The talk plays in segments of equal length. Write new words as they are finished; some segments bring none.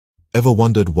Ever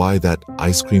wondered why that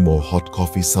ice cream or hot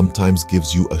coffee sometimes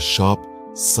gives you a sharp,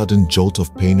 sudden jolt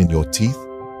of pain in your teeth?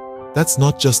 That's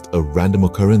not just a random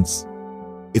occurrence.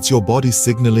 It's your body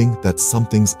signaling that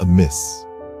something's amiss.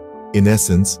 In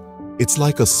essence, it's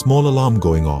like a small alarm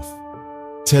going off,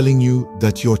 telling you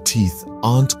that your teeth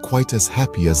aren't quite as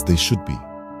happy as they should be.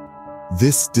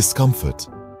 This discomfort,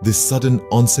 this sudden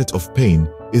onset of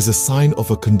pain, is a sign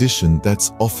of a condition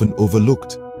that's often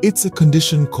overlooked. It's a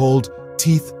condition called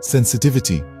teeth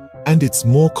sensitivity, and it's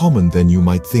more common than you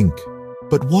might think.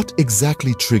 But what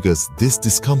exactly triggers this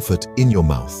discomfort in your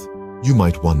mouth, you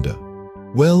might wonder?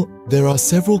 Well, there are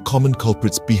several common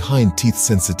culprits behind teeth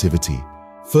sensitivity.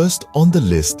 First on the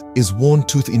list is worn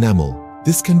tooth enamel.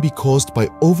 This can be caused by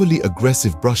overly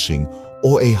aggressive brushing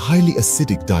or a highly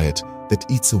acidic diet that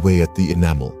eats away at the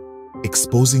enamel,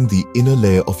 exposing the inner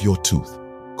layer of your tooth,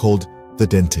 called the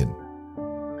dentin.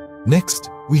 Next,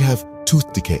 we have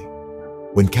tooth decay.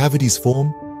 When cavities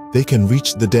form, they can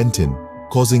reach the dentin,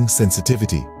 causing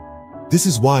sensitivity. This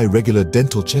is why regular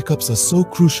dental checkups are so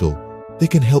crucial. They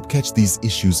can help catch these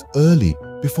issues early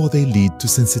before they lead to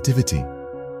sensitivity.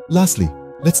 Lastly,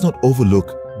 let's not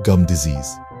overlook gum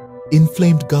disease.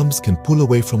 Inflamed gums can pull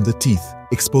away from the teeth,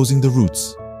 exposing the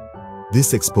roots.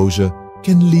 This exposure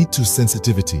can lead to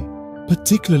sensitivity,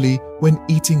 particularly when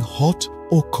eating hot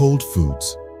or cold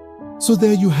foods. So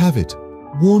there you have it.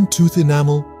 Worn tooth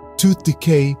enamel, tooth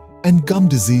decay, and gum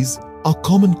disease are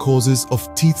common causes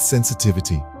of teeth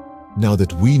sensitivity. Now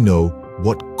that we know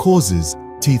what causes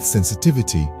teeth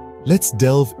sensitivity, let's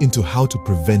delve into how to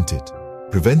prevent it.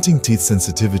 Preventing teeth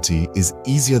sensitivity is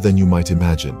easier than you might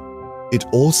imagine. It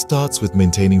all starts with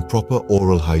maintaining proper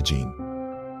oral hygiene.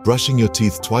 Brushing your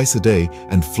teeth twice a day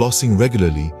and flossing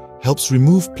regularly helps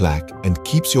remove plaque and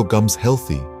keeps your gums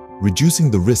healthy,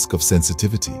 reducing the risk of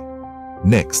sensitivity.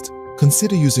 Next,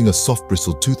 consider using a soft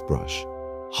bristled toothbrush.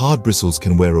 Hard bristles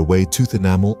can wear away tooth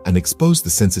enamel and expose the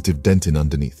sensitive dentin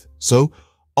underneath. So,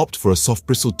 opt for a soft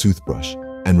bristled toothbrush.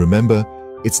 And remember,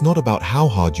 it's not about how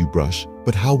hard you brush,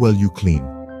 but how well you clean.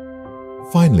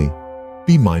 Finally,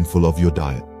 be mindful of your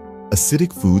diet.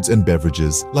 Acidic foods and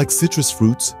beverages like citrus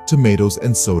fruits, tomatoes,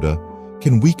 and soda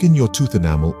can weaken your tooth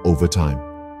enamel over time.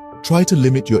 Try to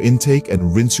limit your intake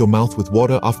and rinse your mouth with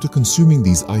water after consuming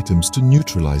these items to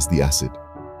neutralize the acid.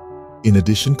 In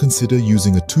addition, consider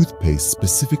using a toothpaste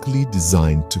specifically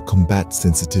designed to combat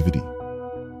sensitivity.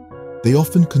 They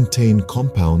often contain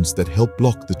compounds that help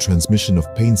block the transmission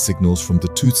of pain signals from the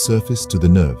tooth surface to the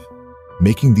nerve.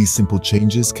 Making these simple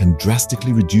changes can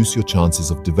drastically reduce your chances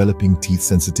of developing teeth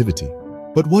sensitivity.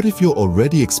 But what if you're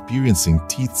already experiencing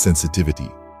teeth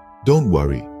sensitivity? Don't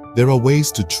worry, there are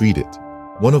ways to treat it.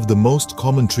 One of the most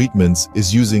common treatments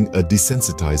is using a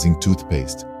desensitizing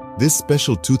toothpaste. This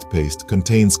special toothpaste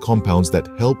contains compounds that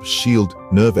help shield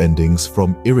nerve endings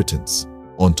from irritants.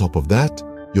 On top of that,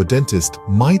 your dentist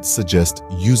might suggest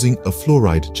using a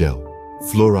fluoride gel.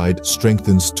 Fluoride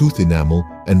strengthens tooth enamel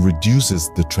and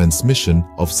reduces the transmission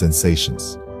of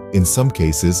sensations. In some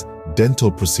cases,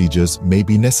 dental procedures may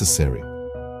be necessary.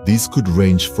 These could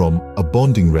range from a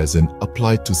bonding resin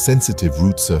applied to sensitive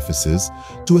root surfaces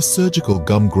to a surgical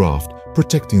gum graft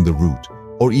protecting the root,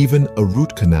 or even a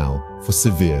root canal for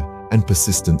severe and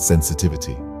persistent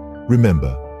sensitivity.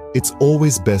 Remember, it's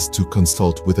always best to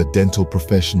consult with a dental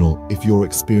professional if you're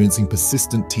experiencing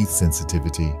persistent teeth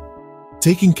sensitivity.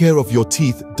 Taking care of your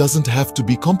teeth doesn't have to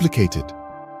be complicated.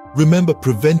 Remember,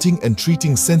 preventing and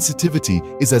treating sensitivity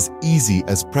is as easy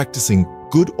as practicing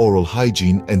good oral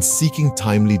hygiene and seeking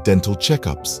timely dental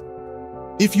checkups.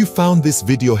 If you found this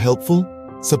video helpful,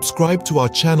 subscribe to our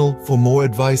channel for more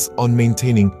advice on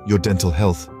maintaining your dental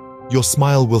health. Your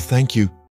smile will thank you.